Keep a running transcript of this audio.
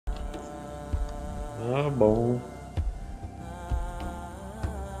Ah, bom.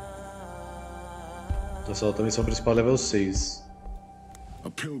 Nossa, a missão principal level 6. A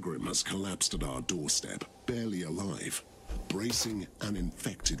pilgrim has collapsed at our doorstep, barely alive, bracing an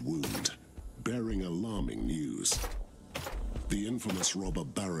infected wound, bearing alarming news. The infamous robber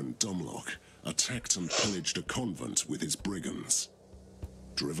Baron Dumlock attacked and pillaged a convent with his brigands.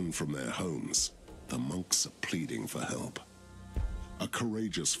 Driven from their homes, the monks are pleading for help. A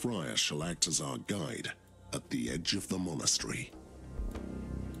courageous friar shall act as our guide at the edge of the monastery.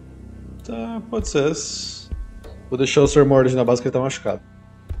 Tá, pode ser. Vou deixar o Sr. Mord na base que ele tá machucado.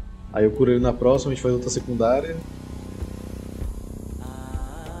 Aí eu curo ele na próxima, a gente faz outra secundária.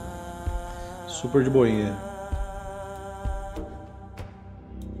 Super de boinha.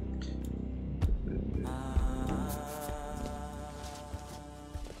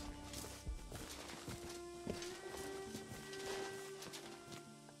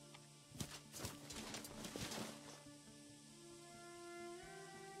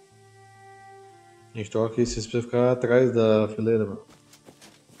 A gente troca aqui, vocês precisam ficar atrás da fileira, mano.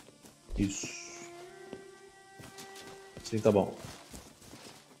 Isso. Sim, tá bom.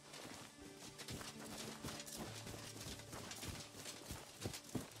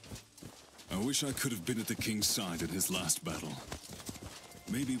 I wish I could have been at the king's side in his last battle.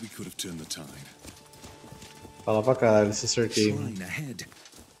 Maybe we could have turned the tide. Fala pra caralho, se acertei.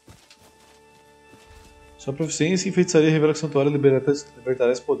 Sua proficiência em feitiçaria revela que o santuário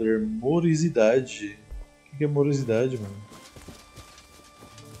libertará esse poder. Morosidade. O que é morosidade, mano?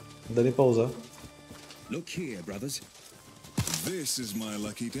 Não dá nem pra usar. Look here, brothers. This is my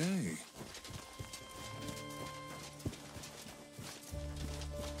lucky day.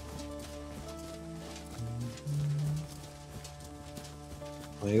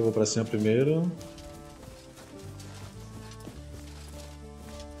 Aí eu vou pra cima primeiro.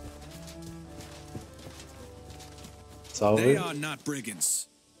 Salve. They are not brigands.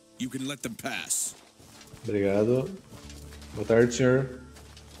 You can let them pass. Obrigado. Boa tarde, senhor.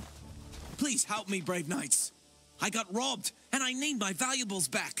 Please help me, brave knights. I got robbed, and I need my valuables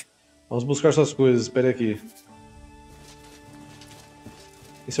back. Vamos buscar suas coisas, espere aqui.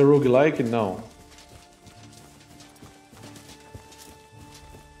 Isso é roguelike? Não.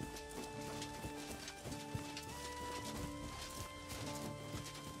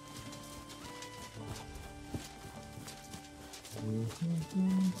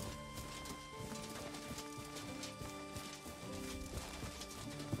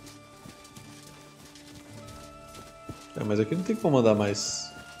 É, mas aqui não tem como andar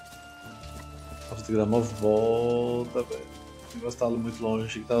mais. Nossa, tem que dar uma volta, velho. O negócio tá muito longe,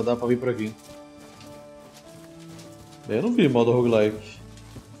 achei que dava pra vir por aqui. Bem, eu não vi modo roguelike.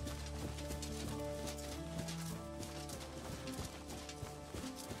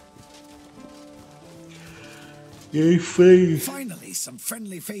 E aí, feio? Finally, some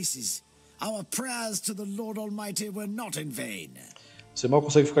friendly faces. Our prayers to the Lord Almighty were not in vain. Você mal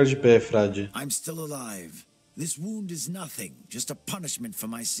consegue ficar de pé, frade. I'm still alive. This wound is nothing, just a punishment for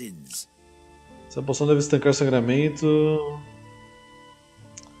my sins. Essa poção deve estancar sangramento.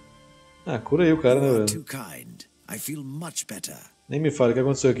 Ah, cura aí o cara, né, Too velho? kind. I feel much better. Nem me fale, o que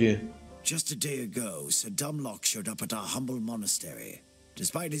aconteceu aqui? Just a day ago, Sir Dumlock showed up at our humble monastery.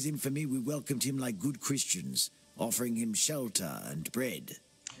 Despite his infamy, we welcomed him like good Christians, offering him shelter and bread.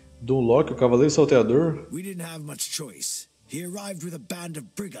 Dunlock, o cavaleiro salteador? We didn't have much choice. He arrived with a band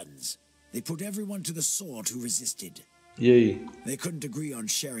of brigands. They put everyone to the sword who resisted. E aí? They couldn't agree on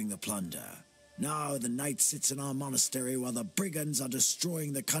sharing the plunder. Now the knight sits in our monastery while the brigands are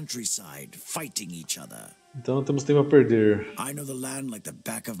destroying the countryside, fighting each other. Então temos tempo a perder. I know the land like the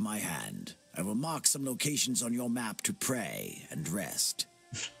back of my hand. I will mark some locations on your map to pray and rest.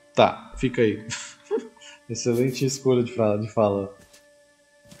 Tá, fica aí. Excelente escolha de fala.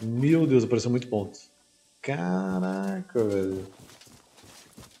 Meu Deus, apareceu muito ponto. Caraca, velho.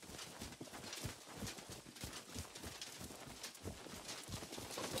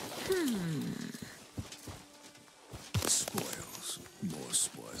 Spoils. More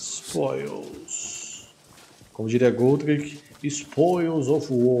spoils. Spoils. Como diria Goldrick, Spoils of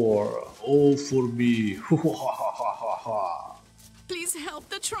War. All for me. Please help,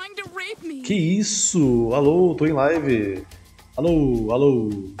 they're trying to rape me. Que isso? Alô, tô em live. Alô, alô.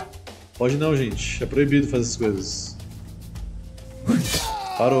 Pode não, gente. É proibido fazer essas coisas.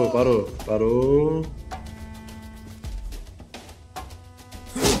 Parou.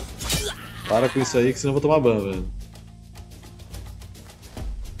 Para com isso aí, que senão eu vou tomar ban, velho.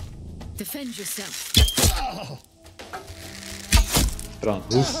 Defend yourself.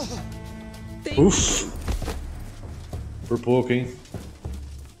 Pronto. Uf. Por pouco, hein.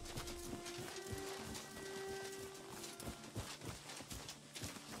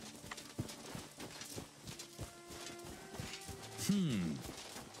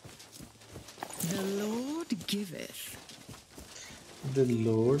 The Lord giveth. The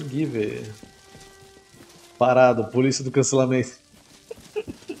Lord give. Parado, polícia do cancelamento.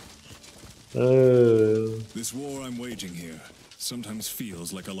 This war I'm waging here sometimes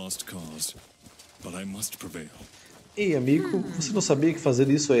feels like a lost cause, but I must prevail. Ei, amigo, você não sabia que fazer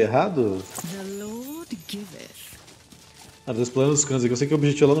isso é errado? The Lord giveth. Ah, tô explorando os cantos aqui. Eu sei que o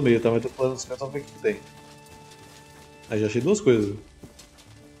objetivo é lá no meio, tá? Mas tô explorando os cantos, vamos ver o que tem. Aí já achei duas coisas.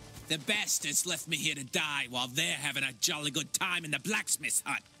 The bastards left me here to die while they're having a jolly good time in the blacksmith's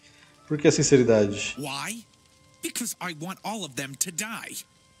hut. Por que a sinceridade? Why? Because I want all of them to die.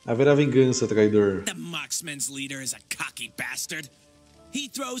 Haverá vingança, traidor. The marksman's leader is a cocky bastard. He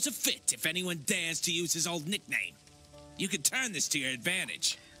throws a fit if anyone dares to use his old nickname. You can turn this to your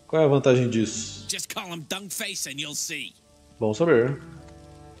advantage. Qual é a vantagem disso? Just call him Dungface and you'll see. Bom saber.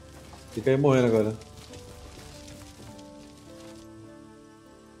 Fica aí morrendo agora.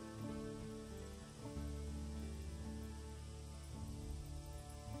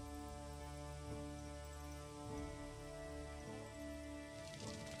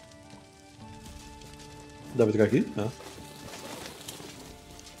 Dá pra ficar aqui? Ah.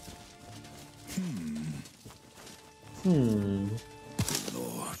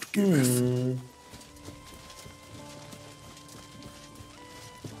 Lord giveth.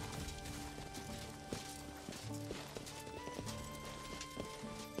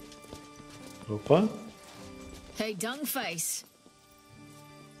 Opa. Hey, Dungface.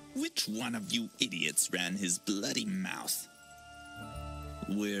 Which one of you idiots ran his bloody mouth?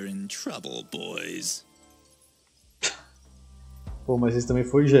 We're in trouble, boys. Pô, mas esse também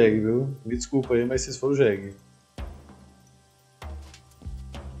foi o Zhang, viu? Me desculpa aí, mas esse foi o Zhang.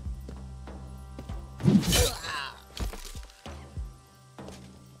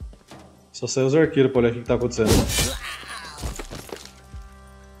 Só saiu os arqueiros pra olhar o que tá acontecendo.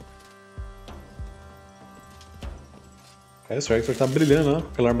 Cara, esse Arctor tá brilhando, ó, com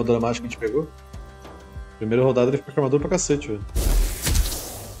aquela armadura mágica que a gente pegou. Primeira rodada ele fica com armadura pra cacete, velho.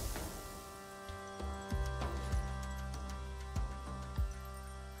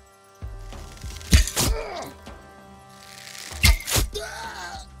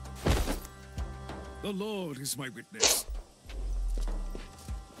 The Lord is my witness.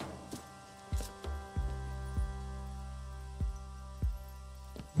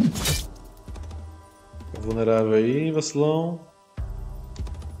 Vulnerável aí, vacilão.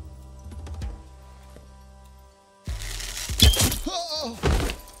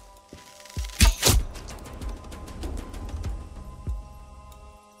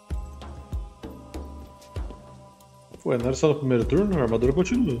 Ué, não era só no primeiro turno? A armadura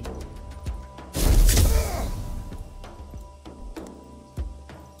continua.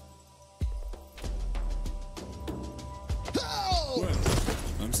 Well,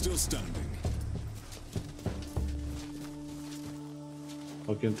 I'm still standing.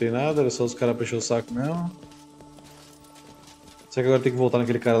 Aqui não tem nada, era só os caras pra encher o saco mesmo. Será que agora tem que voltar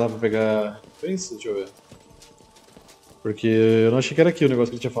naquele cara lá pra pegar... Pensa, deixa eu ver. Porque eu não achei que era aqui o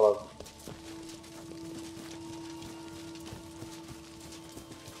negócio que ele tinha falado.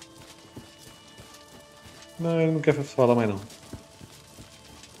 Não, ele não quer falar mais não.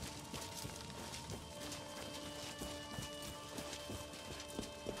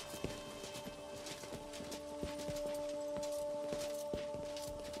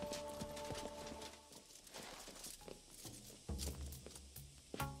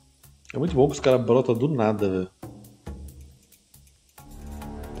 É muito bom que os caras brotam do nada, velho.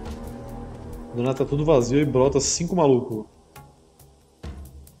 Do nada tá tudo vazio e brota 5 malucos.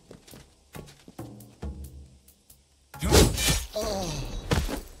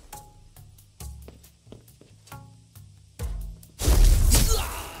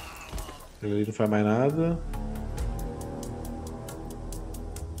 Ele não faz mais nada.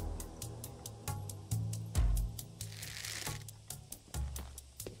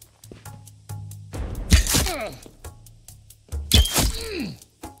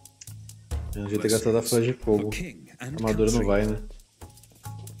 Eu devia ter gastado a flecha de fogo. A armadura não vai, né?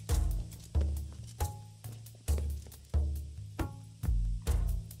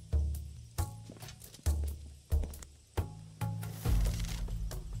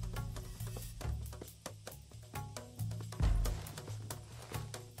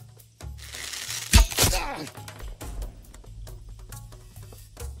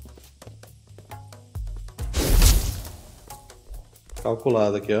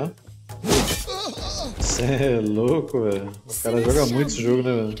 Calculado aqui, ó. Cê é louco, velho. O cara joga muito esse jogo,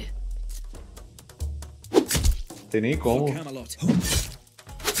 né, velho? Tem nem como.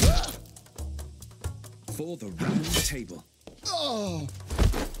 For the round table.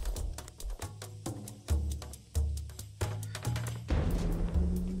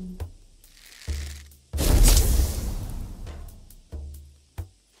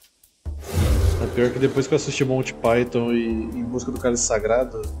 Pior que depois que eu assisti Monty Python e Em Busca do Cálice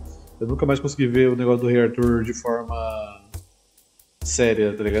Sagrado, eu nunca mais consegui ver o negócio do Rei Arthur de forma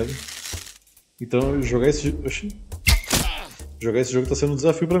séria, tá ligado? Então jogar esse jogo tá sendo um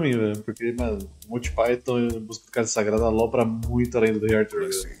desafio pra mim, velho. Porque, mano, Monty Python e Em Busca do Cálice Sagrado alopra muito além do Rei Arthur,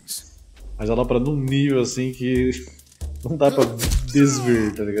 velho. Mas alopra num nível assim que não dá pra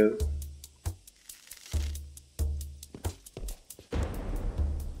desver, tá ligado?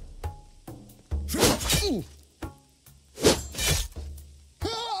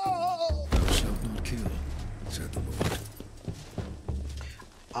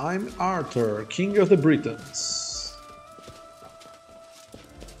 I'm Arthur, King of the Britons.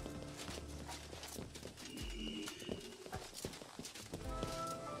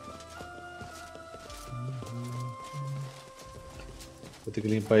 Vou ter que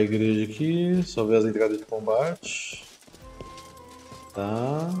limpar a igreja aqui, só ver as entradas de combate.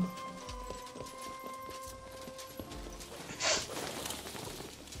 Tá.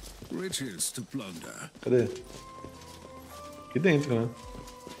 Riches to plunder. Cadê? Aqui dentro, né?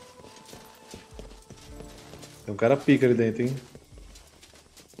 Tem um cara pica ali dentro, hein?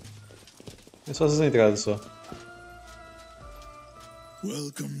 É só essas entradas só.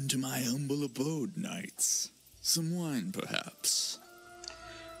 Welcome to my humble abode, knights. Some wine, perhaps.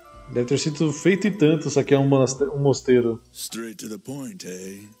 Deve ter sido feito e tanto, isso aqui é um mosteiro. Straight to the point,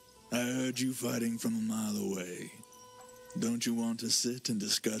 eh? I heard you fighting from a mile away. Don't you want to sit and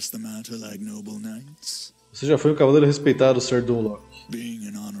discuss the matter like noble knights? Você já foi um cavaleiro respeitado, Sir Dunlock. Being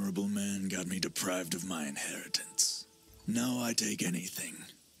an honorable man got me deprived of my inheritance. Now I take anything,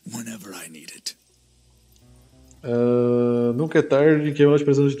 whenever I need it. Nunca é tarde, que eu acho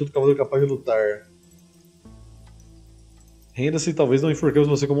precisamos de todo cavaleiro capaz de lutar. Renda-se, talvez não enforquemos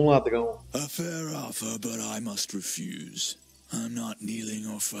você como um ladrão. A fair offer, but I must refuse. I'm not kneeling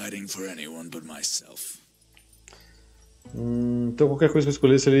or fighting for anyone but myself. Então qualquer coisa que eu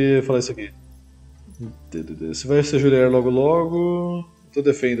escolhesse, ele ia falar isso aqui. Você vai se ajoelhar logo logo, então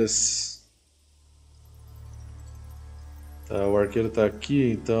defenda-se. Tá, o arqueiro tá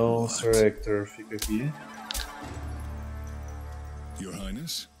aqui, então Sir Hector fica aqui. Your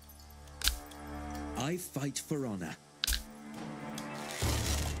Highness? I fight for honor.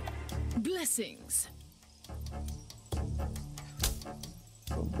 Blessings.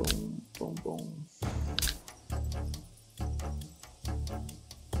 Bom.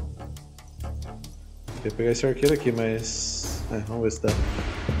 Queria pegar esse arqueiro aqui, mas... vamos ver se dá.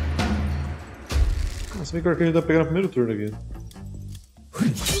 Se bem que o arqueiro dá pra pegar no primeiro turno aqui.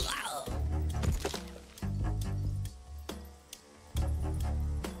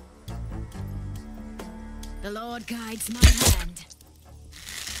 The Lord guides my hand.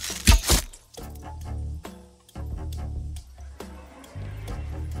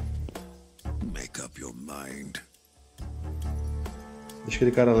 Make up your mind. Deixa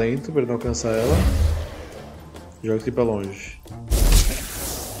aquele cara lento pra ele não alcançar ela. Joga aqui pra longe.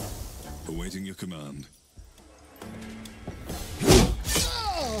 Awaiting your command.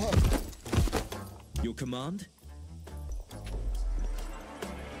 Your command?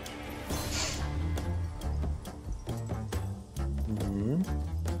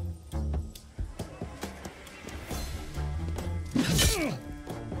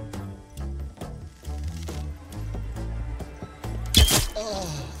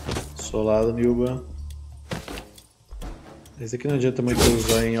 Solado, Nilba. Esse aqui não adianta muito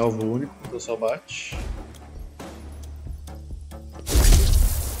usar em alvo único, então só bate.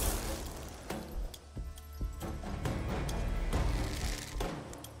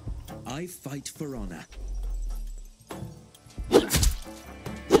 I fight for honor.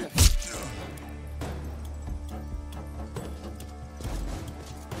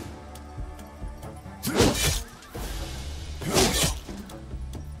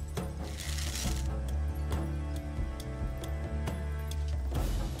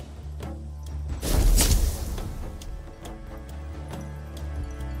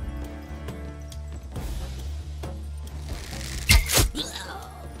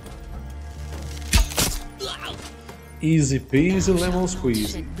 Easy peasy lemon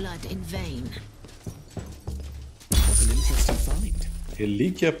squeeze. Shed blood in vain. What an interesting find.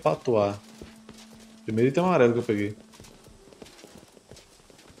 Relíquia patois. Primeiro item amarelo que eu peguei.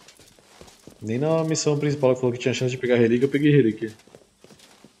 Nem na missão principal que falou que tinha chance de pegar relíquia, eu peguei relíquia.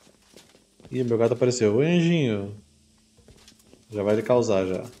 Ih, meu gato apareceu. Oi, anjinho. Já vai ele causar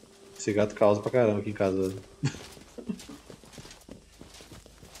já. Esse gato causa pra caramba aqui em casa.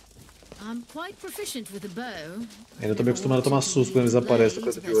 quite proficient with a bow. Ainda tô bem acostumado a tomar susto quando eles aparecem com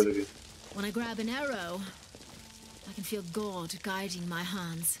essa de olho aqui. When I grab an arrow, I can feel God guiding my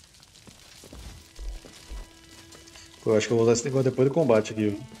hands. Pô, eu acho que eu vou usar esse negócio depois do combate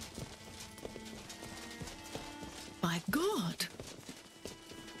aqui. By God!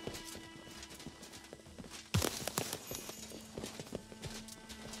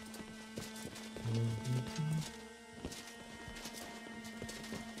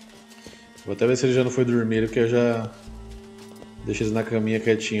 Vou até ver se ele já não foi dormir, porque eu já deixei eles na caminha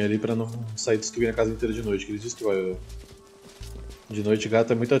quietinho ali pra não sair destruindo a casa inteira de noite, que eles destroem, velho. De noite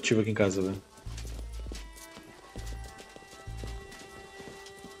gato é muito ativo aqui em casa, velho.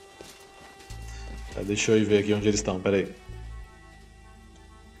 Tá, deixa eu ir ver aqui onde eles estão, pera aí.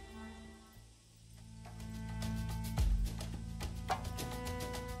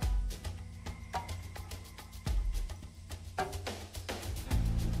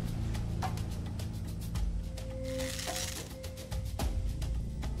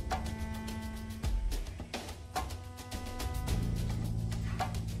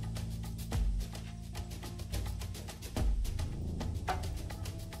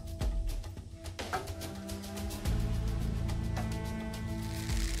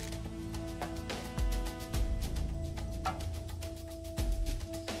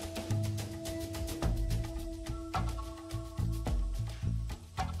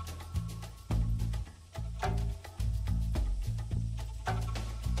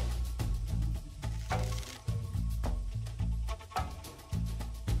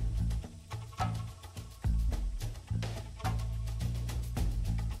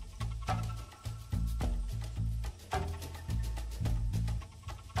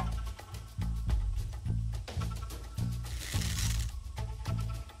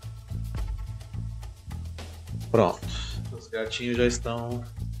 Pronto, os gatinhos já estão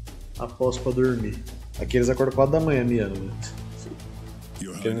a posto pra dormir. Aqui eles acordam 4 da manhã, miando, né?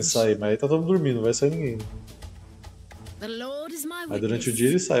 Querendo sair, mas aí tá todo mundo dormindo, não vai sair ninguém. Mas durante o dia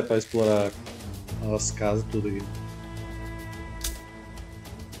ele sai pra explorar as casas tudo aqui.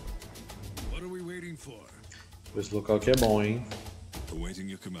 Esse local aqui é bom, hein?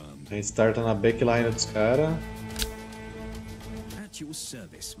 A gente starta na backline dos caras. At your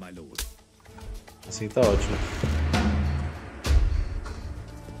service, my lord. Assim tá ótimo.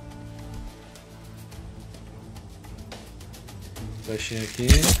 Flechinha aqui.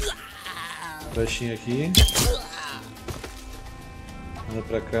 Flechinha aqui. Anda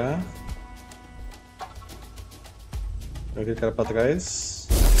pra cá. Joga aquele cara pra trás.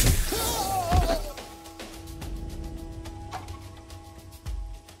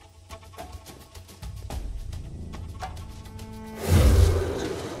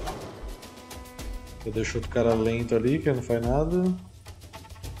 Eu deixo outro cara lento ali, que não faz nada.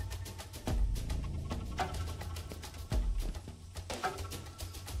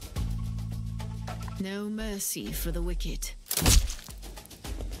 No mercy for the wicked.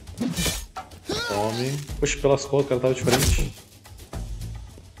 Tome. Puxa, pelas costas, o cara tava de frente.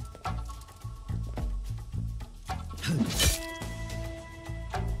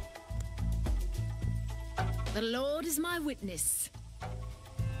 The Lord is my witness.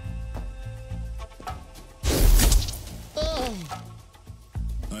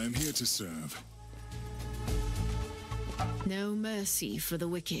 I am here to serve. No mercy for the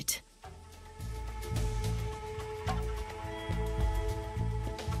wicked.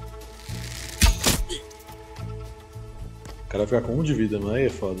 O cara fica com 1 de vida, mas aí é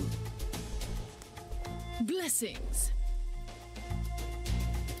foda. Blessings.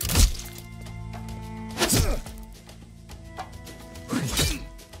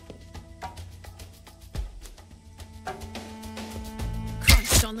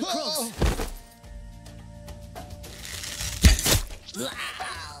 Christ on the cross.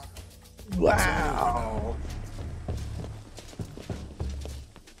 Uau!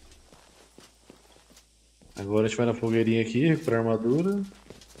 Agora a gente vai na fogueirinha aqui, recuperar a armadura.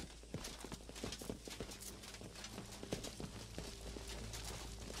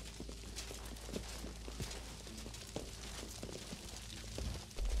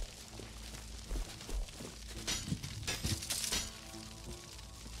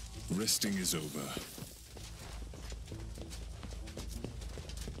 Resting is over.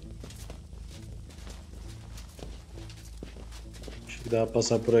 Acho que dá pra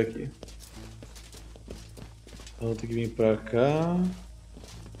passar por aqui. Então tem que vir pra cá.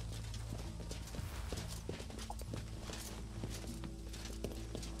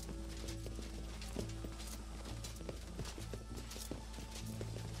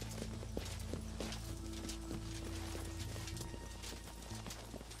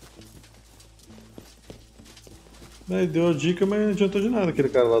 Ele deu a dica, mas não adiantou de nada aquele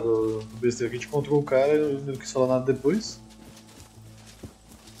cara lá do besteira que a gente encontrou o cara e não quis falar nada depois.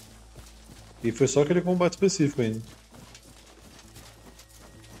 E foi só aquele combate específico ainda.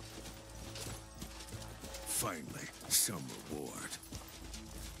 Finally, some reward.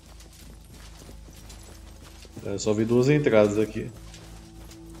 Eu só vi 2 entradas aqui.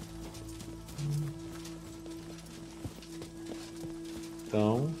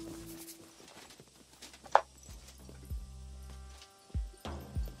 Então...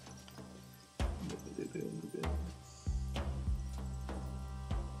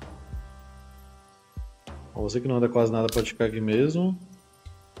 Você que não anda quase nada pode ficar aqui mesmo.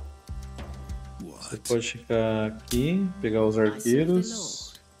 Você pode ficar aqui, pegar os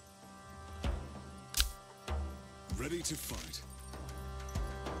arqueiros.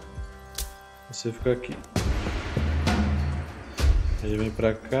 Você fica aqui. Aí vem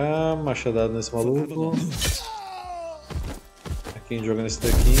pra cá, machadada nesse maluco. Aqui a gente joga nesse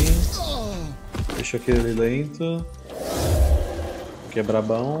daqui. Deixa aquele lento. Que é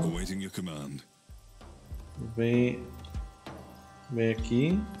brabão. Vem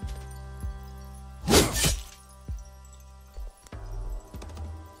aqui.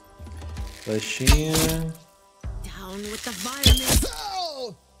 Flechinha. Down with the violence.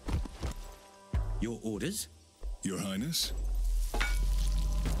 Your orders? Your Highness?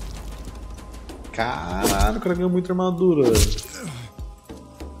 Caralho, o cara ganhou muita armadura.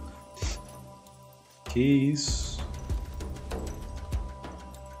 Que isso?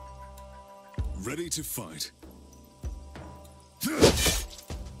 Ready to fight.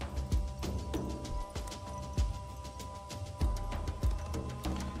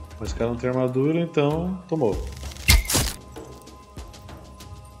 Mas esse cara não tem armadura, então tomou.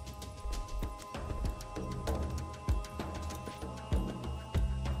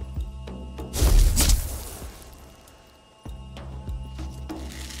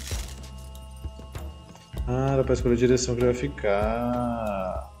 Ah, era pra escolher a direção que ele vai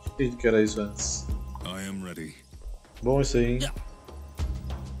ficar. Acredito que era isso antes. I am ready. Bom isso aí, hein?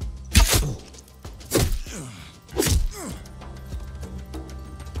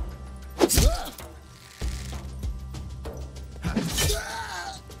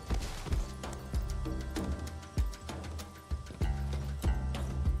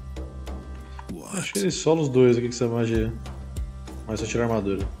 Acho que ele sola os dois aqui com essa magia. Mas só tirar a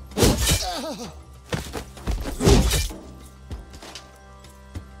armadura.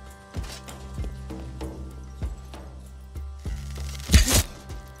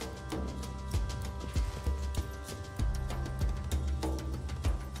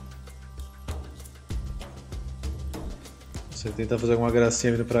 Se ele tentar fazer alguma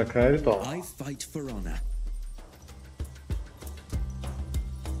gracinha vindo pra cá, ele toma. I fight for honor.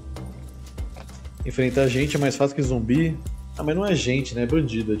 Enfrentar gente é mais fácil que zumbi. Ah, mas não é gente, né? É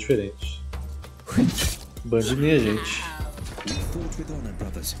bandido, é diferente. Bandido nem é gente. We fought with honor,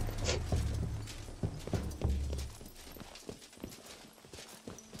 brothers.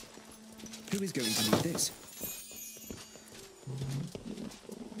 Who is going to lead this?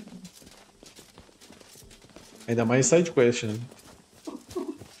 Ainda mais side quest, né?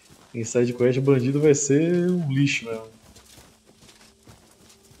 Em side quest, o bandido vai ser um lixo mesmo.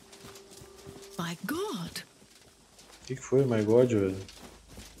 My God. O que foi, my God, velho?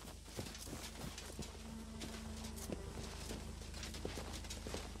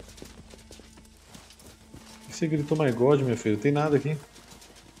 Por que você gritou my God, meu filho? Não tem nada aqui.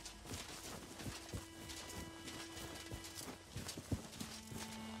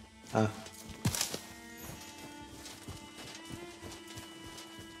 Ah.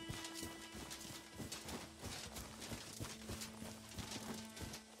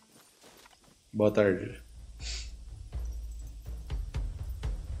 Boa tarde.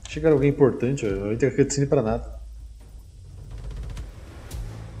 Chegar alguém importante, eu não tenho cutscene pra nada.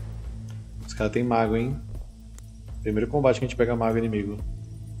 Os caras tem mago, hein? Primeiro combate que a gente pega mago inimigo.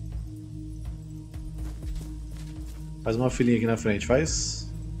 Faz uma filinha aqui na frente, faz?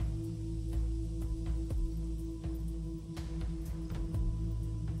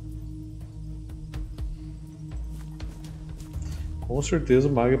 Com certeza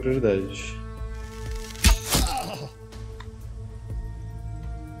o mago é prioridade.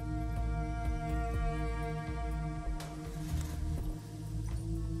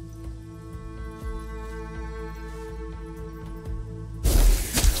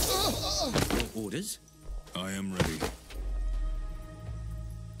 Orders? I am ready.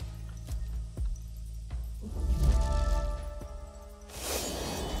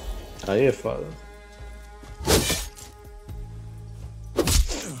 Aí é foda.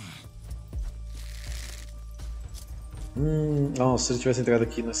 Nossa, se ele tivesse entrado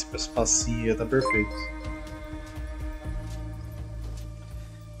aqui nesse espacinho ia tá perfeito.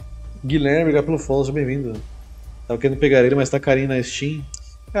 Guilherme, obrigado pelo follow, seja bem-vindo. Tava querendo pegar ele, mas tá carinho na Steam.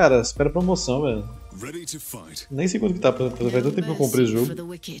 Cara, espera a promoção, velho. Nem sei quanto que tá, faz tanto tempo que eu comprei o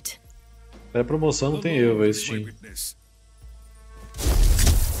jogo. Espera a promoção, não tem eu, velho, Steam.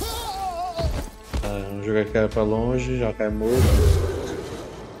 Tá, vamos jogar aqui cara pra longe, já cai morto.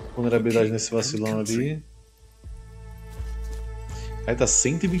 Vulnerabilidade nesse vacilão ali. Aí tá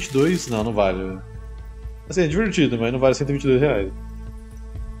 122, não, não vale, velho. Assim, é divertido, mas não vale R$122.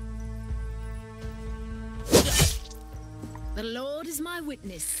 The Lord is my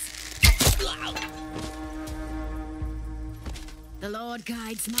witness. The Lord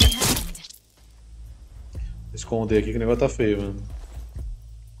guides my hand. Vou esconder aqui que o negócio tá feio, mano.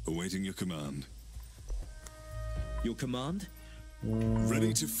 Awaiting your command. Your command?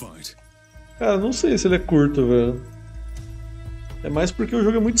 Ready to fight. Cara, não sei se ele é curto, velho. É mais porque o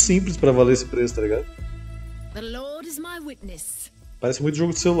jogo é muito simples pra valer esse preço, tá ligado? The Lord is my witness. Parece muito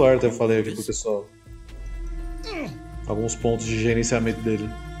jogo de celular, até eu falei aqui pro pessoal. Alguns pontos de gerenciamento dele.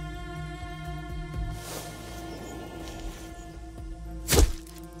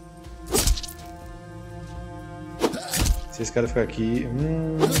 Se esse cara ficar aqui...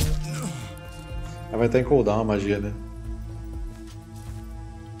 Aí vai estar em cooldown a magia, né?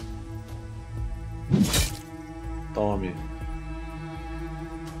 Tome.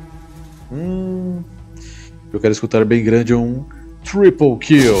 Eu quero escutar bem grande um triple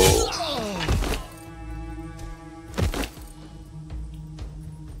kill.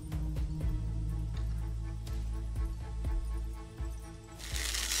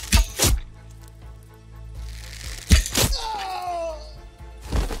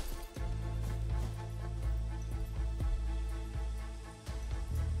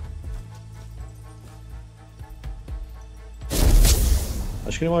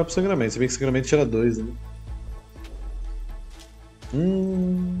 Acho que ele morre pro sangramento, se bem que sangramento tira 2, né?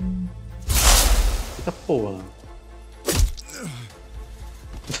 Eita porra.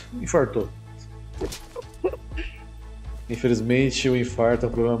 Infartou. Infelizmente o infarto é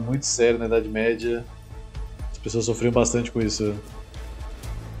um problema muito sério na Idade Média. As pessoas sofriam bastante com isso.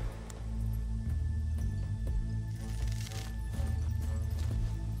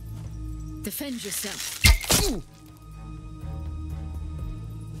 Defend yourself.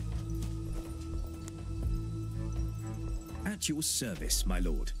 At your service, my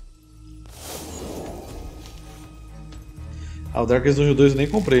lord. Ah, o Darkest Dungeon 2 eu nem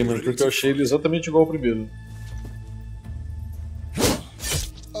comprei, mano, porque eu achei ele exatamente igual ao primeiro.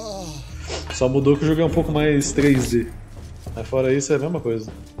 Só mudou que o jogo é um pouco mais 3D. Mas fora isso é a mesma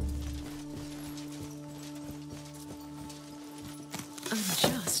coisa.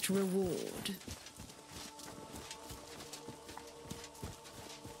 Unjust reward.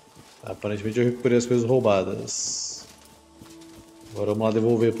 Aparentemente eu recuperei as coisas roubadas. Agora vamos lá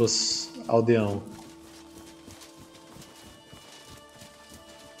devolver pros aldeão.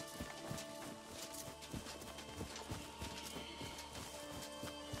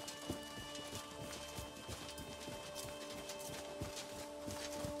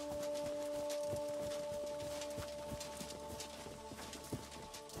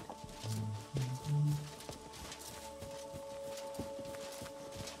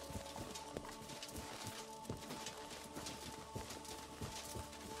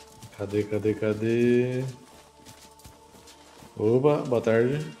 Cadê? Opa, boa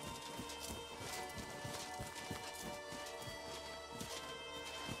tarde.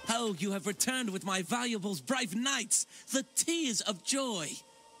 Oh, you have returned with my valuables, brave knights, the tears of joy.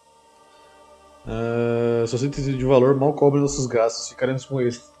 Só sinto de valor mal cobre nossos gastos, ficaremos com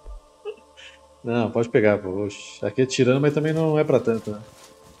ele. Não, pode pegar, pô. Oxe, aqui é tirando, mas também não é pra tanto, né?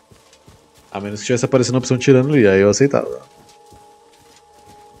 A menos que tivesse aparecendo a opção tirando ali, aí eu aceitava.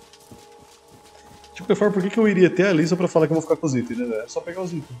 De qualquer forma, por que eu iria ter ali só pra falar que eu vou ficar com os itens, né? É só pegar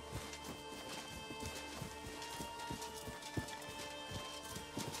os itens.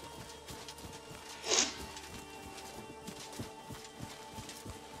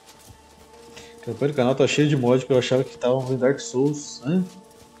 A campanha do canal tá cheia de mods que eu achava que estavam em Dark Souls. Hã?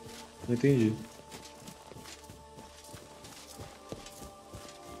 Não entendi.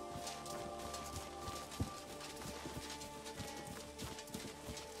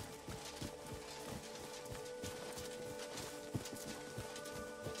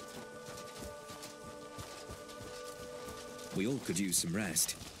 We all could use some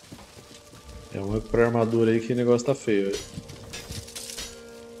rest. É uma pra armadura aí que o negócio tá feio.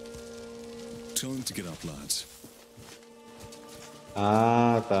 Tell him to get up, lads.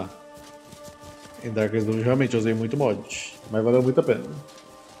 Ah, tá. Em Darkest Dungeon realmente eu usei muito mod. Mas valeu muito a pena.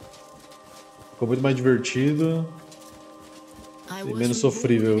 Ficou muito mais divertido e menos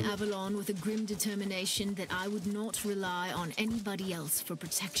sofrível. Avalon with a grim determination that I would not rely on anybody else for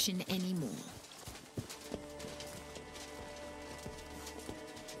protection anymore.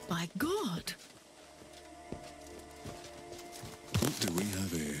 By God. What do we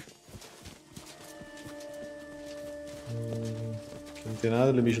have here? Aqui não tem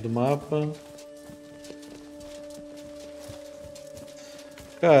nada, limite do mapa.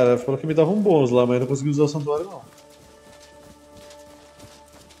 Cara, falou que me dava um bônus lá, mas eu não consegui usar o santuário não.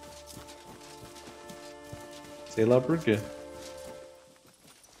 Sei lá por quê.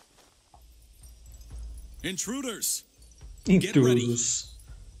 Intruders! Intrusos.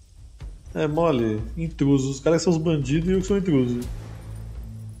 É mole, intrusos. Os caras que são os bandidos e eu que sou intruso.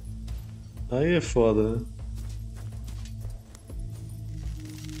 Aí é foda, né?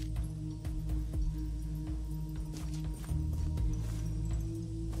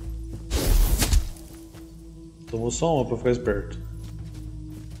 Tomou só uma pra ficar esperto.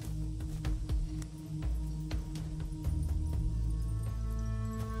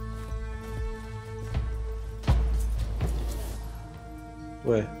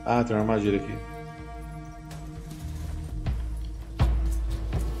 Ué, tem uma armadilha aqui.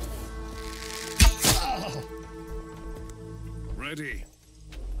 Ready.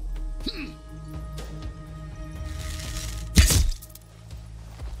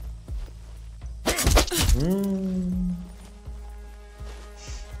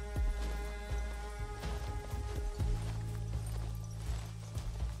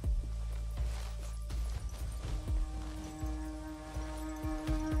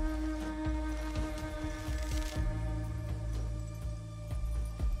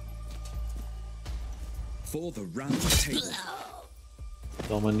 For the round table.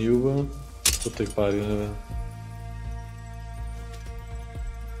 Dá uma Nilva. Puta que pariu, né, velho?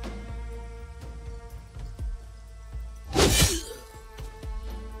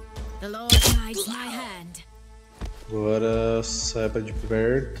 The Lord guides my hand. Agora sai pra de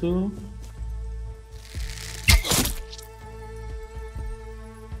perto.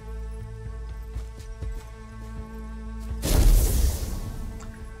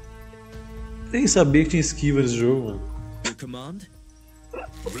 Nem sabia que tinha esquiva nesse jogo, mano. Your command?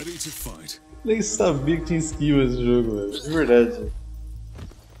 Ready to fight. Nem sabia que tinha esquiva nesse jogo, velho. De verdade.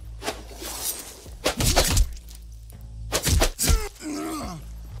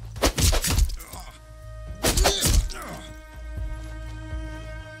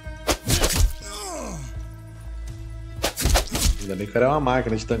 Ainda bem que o cara é uma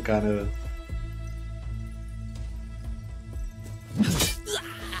máquina de tancar, né, velho?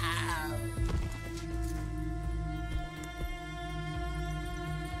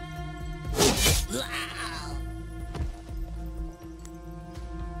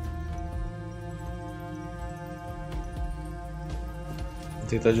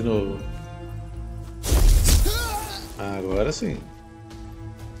 Vou tentar de novo. Agora sim.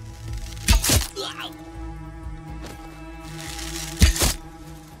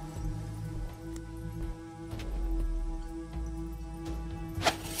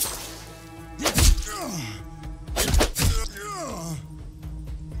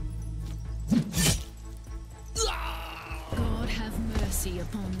 God have mercy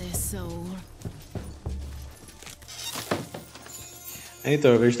upon their soul.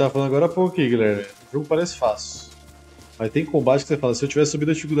 Então, é o que a gente tava falando agora há pouco aqui, galera. O jogo parece fácil. Mas tem combate que você fala, se eu tivesse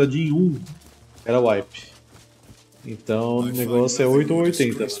subido a dificuldade em 1, era wipe. Então o negócio é 8 ou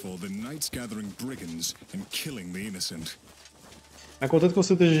 80. Mas contanto que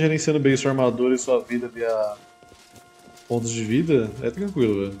você esteja gerenciando bem sua armadura e sua vida via pontos de vida, é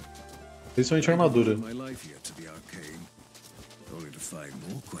tranquilo, velho. Principalmente a armadura.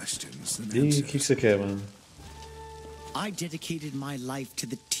 E o que você quer, mano? I dedicated my life to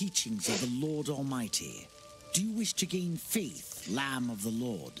the teachings of the Lord Almighty. Do you wish to gain faith, Lamb of the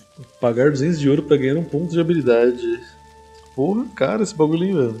Lord? Pagar 200 de ouro pra ganhar um ponto de habilidade. Porra, cara, esse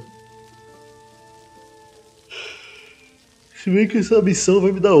bagulhinho, velho. Se bem que essa missão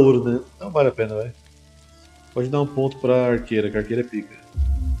vai me dar ouro, né? Não vale a pena, vai. Pode dar um ponto pra arqueira, que a arqueira é pica.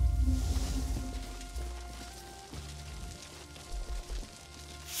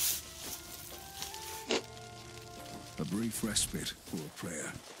 A brief respite or a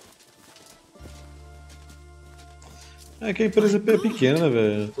prayer. É que a empresa é pequena,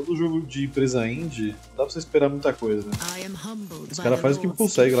 velho. Todo jogo de empresa indie, não dá pra você esperar muita coisa, né? Os caras fazem o que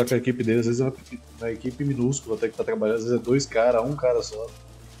conseguem lá com a equipe deles. Às vezes é uma equipe minúscula até que tá trabalhando. Às vezes é 2 caras, 1 cara só.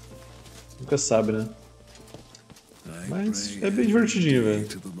 Nunca sabe, né? Mas é bem divertidinho, velho.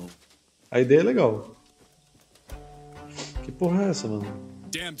 A ideia é legal. Que porra é essa, mano?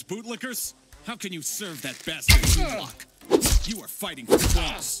 Damned bootlickers! How can you serve that bastard Grimlock? You are fighting for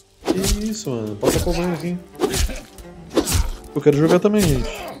crumbs. Que isso, mano? Passa a porra aqui. Eu quero jogar também, gente.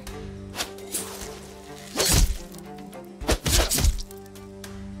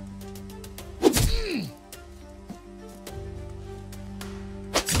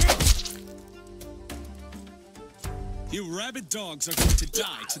 You rabid dogs are going to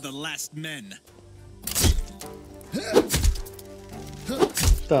die to the last men.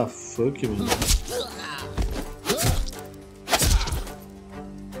 Tá, fuck, mano.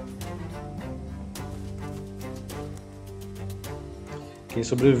 Quem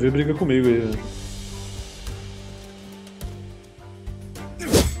sobreviver briga comigo aí, velho.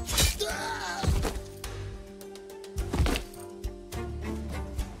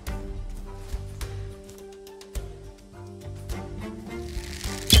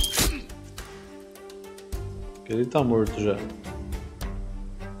 Ele tá morto já.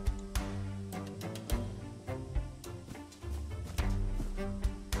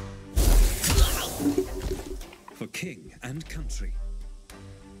 For king and country.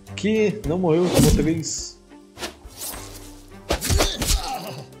 Que não morreu com português.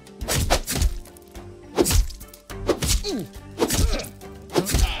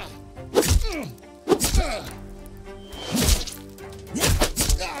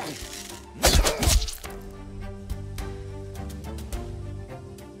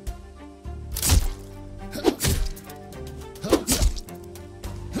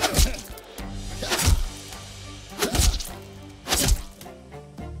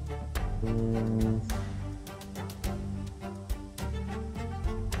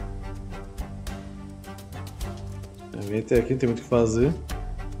 Vem até aqui, não tem muito o que fazer.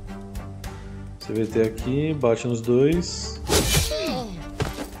 Você vem até aqui, bate nos dois.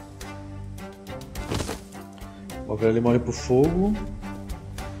 O cara ali morre pro fogo.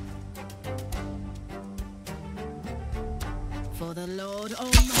 For the Lord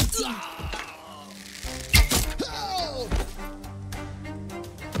Almighty.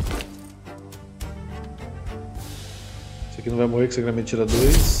 Esse aqui não vai morrer, que seguramente tira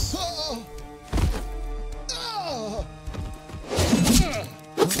dois.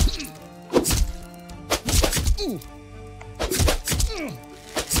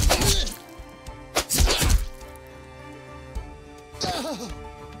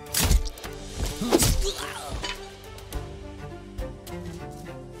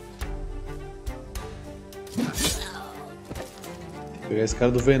 Vou pegar esse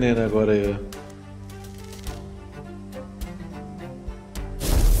cara do veneno agora aí, ó.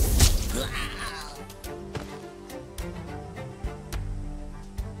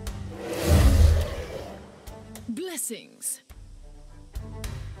 Blessings.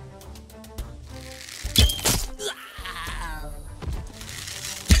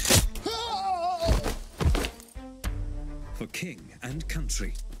 For king and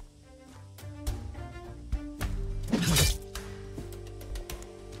country.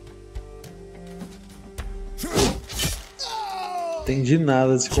 Entendi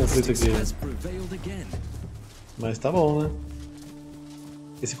nada desse conflito aqui, Has prevailed again. mas tá bom, né?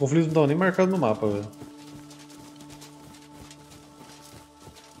 Esse conflito não tava nem marcado no mapa, velho.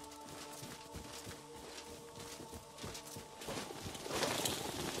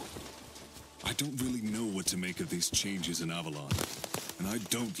 I don't really know what to make of these changes in Avalon, and I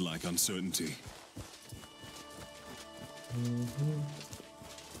don't like uncertainty.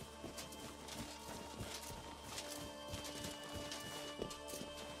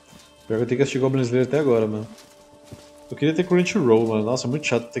 Pior que eu tenho que assistir Goblin Slayer até agora, mano. Eu queria ter Crunchyroll, mano. Nossa, é muito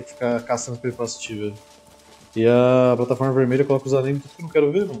chato ter que ficar caçando pra assistir, velho. E a plataforma vermelha coloca os animes tudo que eu não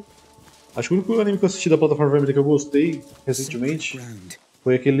quero ver, mano. Acho que o único anime que eu assisti da plataforma vermelha que eu gostei recentemente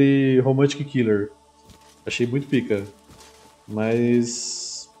foi aquele Romantic Killer. Achei muito pica.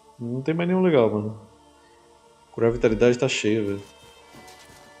 Mas não tem mais nenhum legal, mano. Curar vitalidade tá cheia, velho.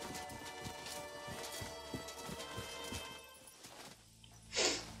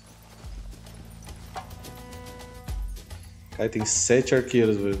 Cara, tem 7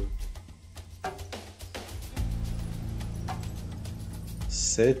 arqueiros, velho.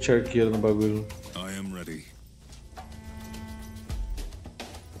 7 arqueiros no bagulho. I am ready.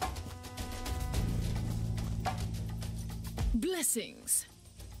 Blessings.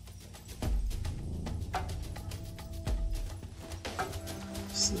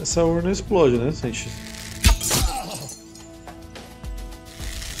 Essa urna explode, né? Se a gente...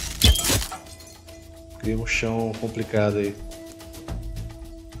 Cria um chão complicado aí.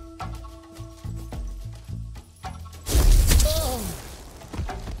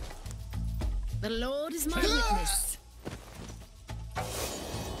 The Lord is my witness.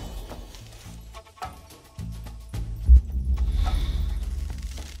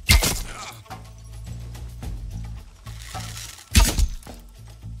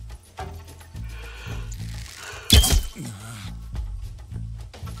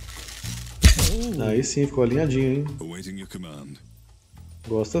 Aí sim, ficou alinhadinho, hein? Awaiting your command.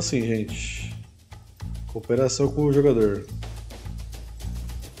 Gosta assim, gente. Cooperação com o jogador.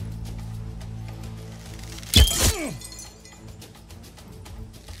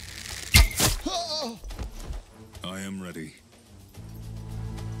 I am ready.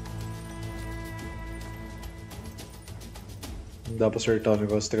 Não dá pra acertar o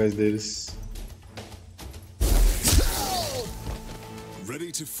negócio atrás deles.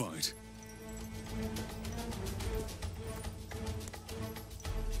 Ready to fight.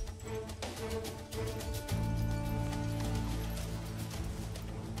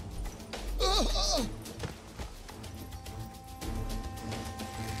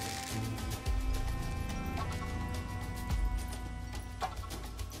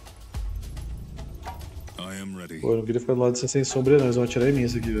 I am ready. Pô, eu não queria ficar do lado desse sem sombra não, eles vão atirar em mim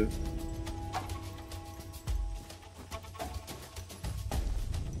isso aqui, velho.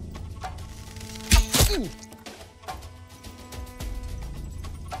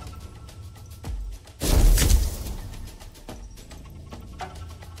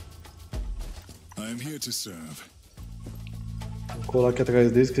 I am here to serve. Vou colar aqui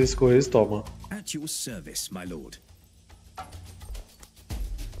atrás deles, que eles correrem, eles tomam. At your service, my lord.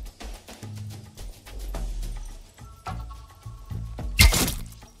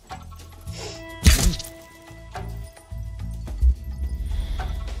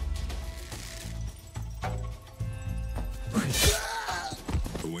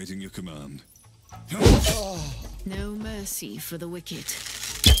 Awaiting your command. No mercy for the wicked.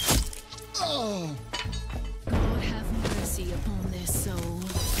 God have mercy upon their soul.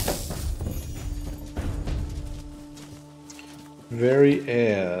 Very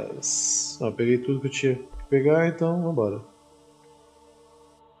ass. Ó, peguei tudo que eu tinha que pegar, então vambora.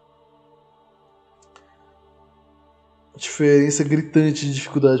 Diferença gritante de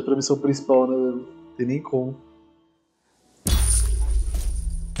dificuldade pra missão principal, né, velho? Não tem nem como.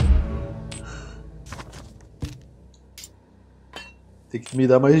 Tem que me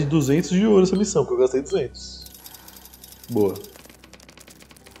dar mais de 200 de ouro essa missão, porque eu gastei 200. Boa.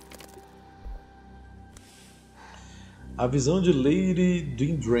 A visão de Lady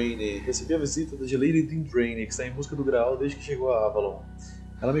Dindraine. Recebi a visita de Lady Dindraine, que está em busca do Graal desde que chegou a Avalon.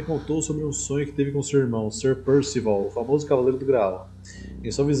 Ela me contou sobre um sonho que teve com seu irmão, Sir Percival, o famoso Cavaleiro do Graal.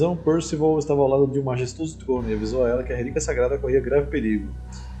 Em sua visão, Percival estava ao lado de um majestoso trono e avisou a ela que a relíquia sagrada corria grave perigo.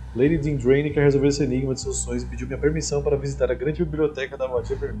 Lady Dindraine quer resolver esse enigma de seus sonhos e pediu minha permissão para visitar a grande biblioteca da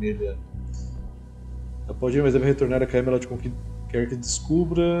Abadia Vermelha. Ela pode ir, mas deve retornar a Camelot com que quer que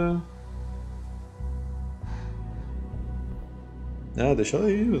descubra... Ah, deixa ela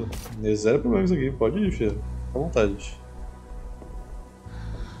aí, velho. Zero problema isso aqui, pode ir, filha. Fica à vontade.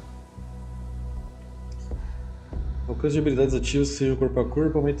 Alcance de habilidades ativas que sejam corpo a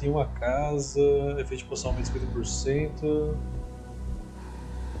corpo, aumenta em uma casa, efeito de poção aumenta 50%.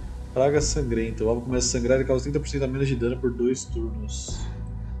 Praga sangrenta. O alvo começa a sangrar e causa 30% a menos de dano por 2 turnos.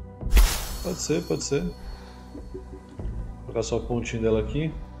 Pode ser, pode ser. Vou colocar só o pontinho dela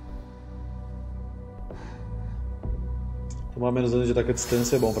aqui. Tomar menos dano de ataque à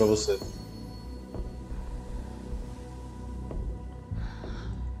distância é bom pra você.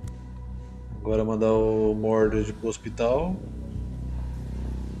 Agora mandar o Mordred pro hospital.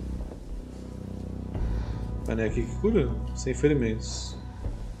 Mas não é aqui que cura? Sem ferimentos.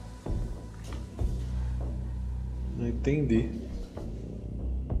 Não entendi.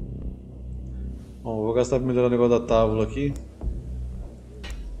 Bom, vou gastar pra melhorar o negócio da tábua aqui.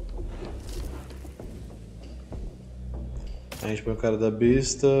 A gente põe o cara da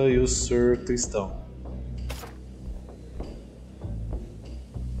besta e o Sir Tristão.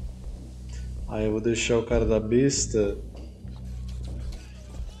 Aí eu vou deixar o cara da besta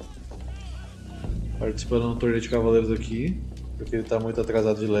participando do torneio de cavaleiros aqui, porque ele está muito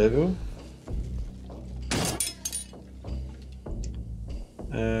atrasado de level.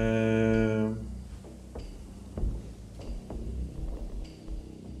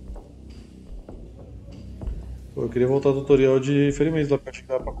 Pô, eu queria voltar ao tutorial de ferimentos lá pra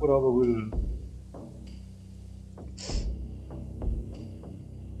chegar pra curar o bagulho.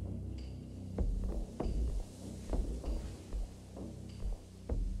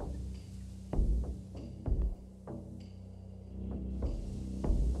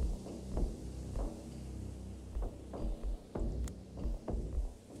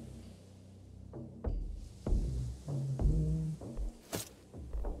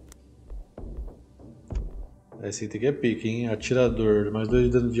 Esse item aqui é pique, hein? Atirador, mais 2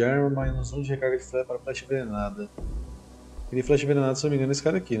 de dano de arma, mais 1 de recarga de flecha para flecha envenenada. Aquele flecha envenenada, se não me engano, é esse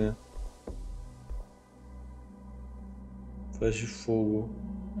cara aqui, né? Flecha de fogo.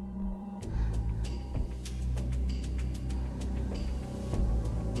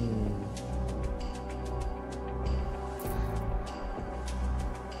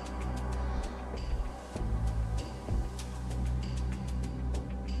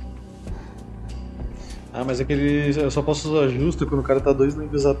 Ah, mas aquele. Eu só posso usar justo quando o cara tá 2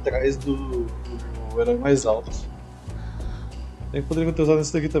 níveis atrás do herói mais alto. Tem que poderia ter usado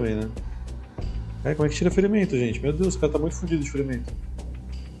nesse daqui também, né? Cara, como é que tira ferimento, gente? Meu Deus, o cara tá muito fodido de ferimento.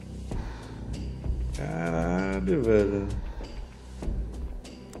 Caralho, velho.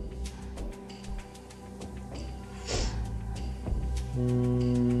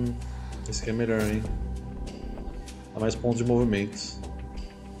 Esse aqui é melhor, hein? Dá mais pontos de movimento.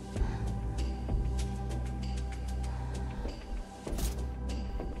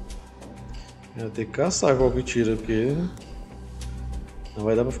 Eu vou ter que caçar qual que tira, porque não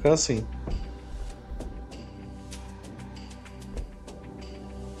vai dar pra ficar assim.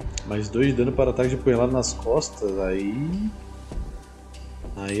 Mais 2 de dano para ataque de punhalada nas costas, aí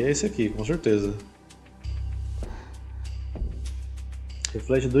é esse aqui, com certeza.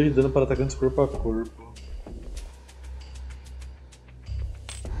 Reflete 2 de dano para atacantes corpo a corpo.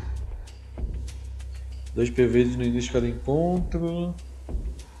 Dois PV no início de cada encontro.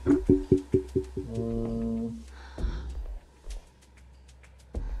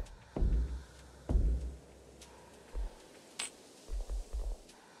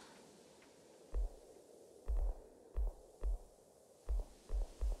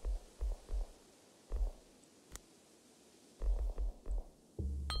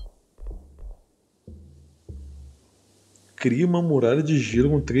 Cria uma muralha de gelo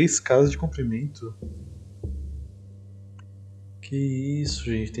com 3 casas de comprimento. Que isso,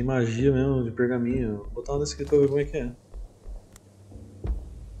 gente. Tem magia mesmo de pergaminho. Vou botar uma desse aqui pra ver como é que é.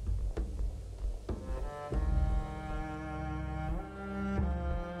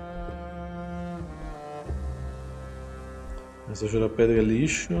 Essa jura pedra é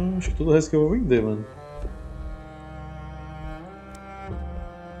lixo. Acho que tudo o resto que eu vou vender, mano.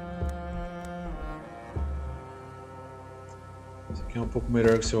 Esse aqui é um pouco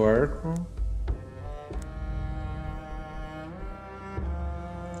melhor que seu arco.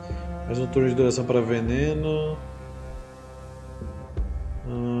 Mais um turno de duração para veneno.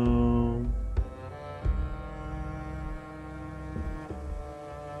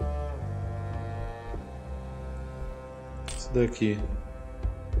 Esse daqui.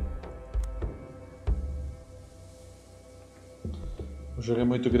 O jogo é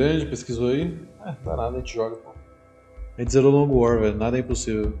muito grande, pesquisou aí. Tá nada, a gente joga, pô. A gente zerou Long War, velho, nada é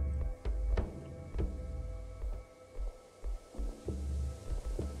impossível.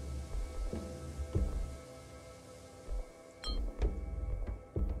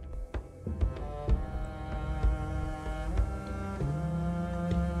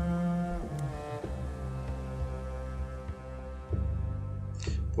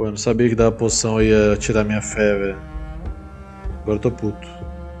 Pô, eu não sabia que dava poção ia tirar minha fé, velho. Agora eu tô puto.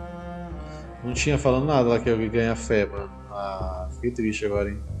 Não tinha falando nada lá que eu ia ganhar fé, mano. Ah, fiquei triste agora,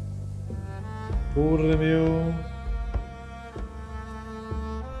 hein. Porra, meu.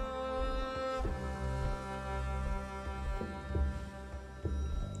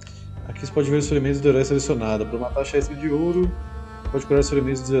 Aqui você pode ver os ferimentos do herói selecionado. Para matar a chesca de ouro, pode curar os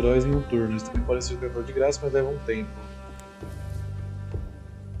ferimentos dos heróis em um turno. Eles também podem ser curador de graça, mas levam um tempo.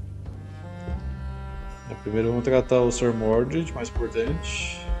 Primeiro vamos tratar o Sir Mordred, mais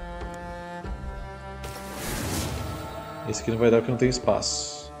importante. Esse aqui não vai dar porque não tem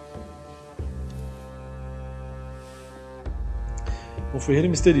espaço. Um ferreiro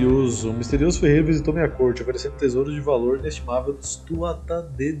misterioso. Um misterioso ferreiro visitou minha corte, oferecendo tesouros de valor inestimável dos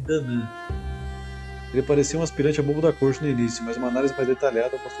Tuatadedanã. Ele parecia um aspirante a bobo da corte no início, mas uma análise mais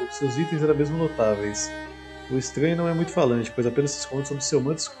detalhada mostrou que seus itens eram mesmo notáveis. O estranho não é muito falante, pois apenas se esconde sob seu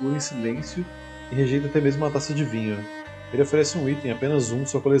manto escuro em silêncio e rejeita até mesmo uma taça de vinho. Ele oferece um item, apenas um de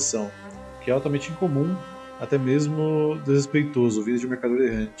sua coleção, que é altamente incomum, até mesmo desrespeitoso, vida de um mercador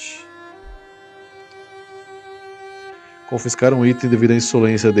errante. Confiscar um item devido à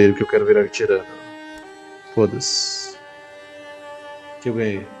insolência dele, que eu quero virar tirano. Foda-se. O que eu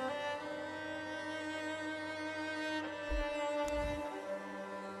ganhei?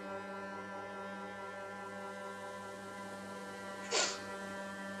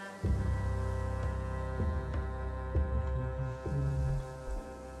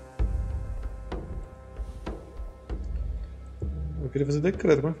 Eu queria fazer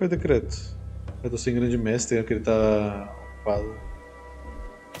decreto. Como é que faz decreto? Eu tô sem grande mestre, que ele tá ocupado.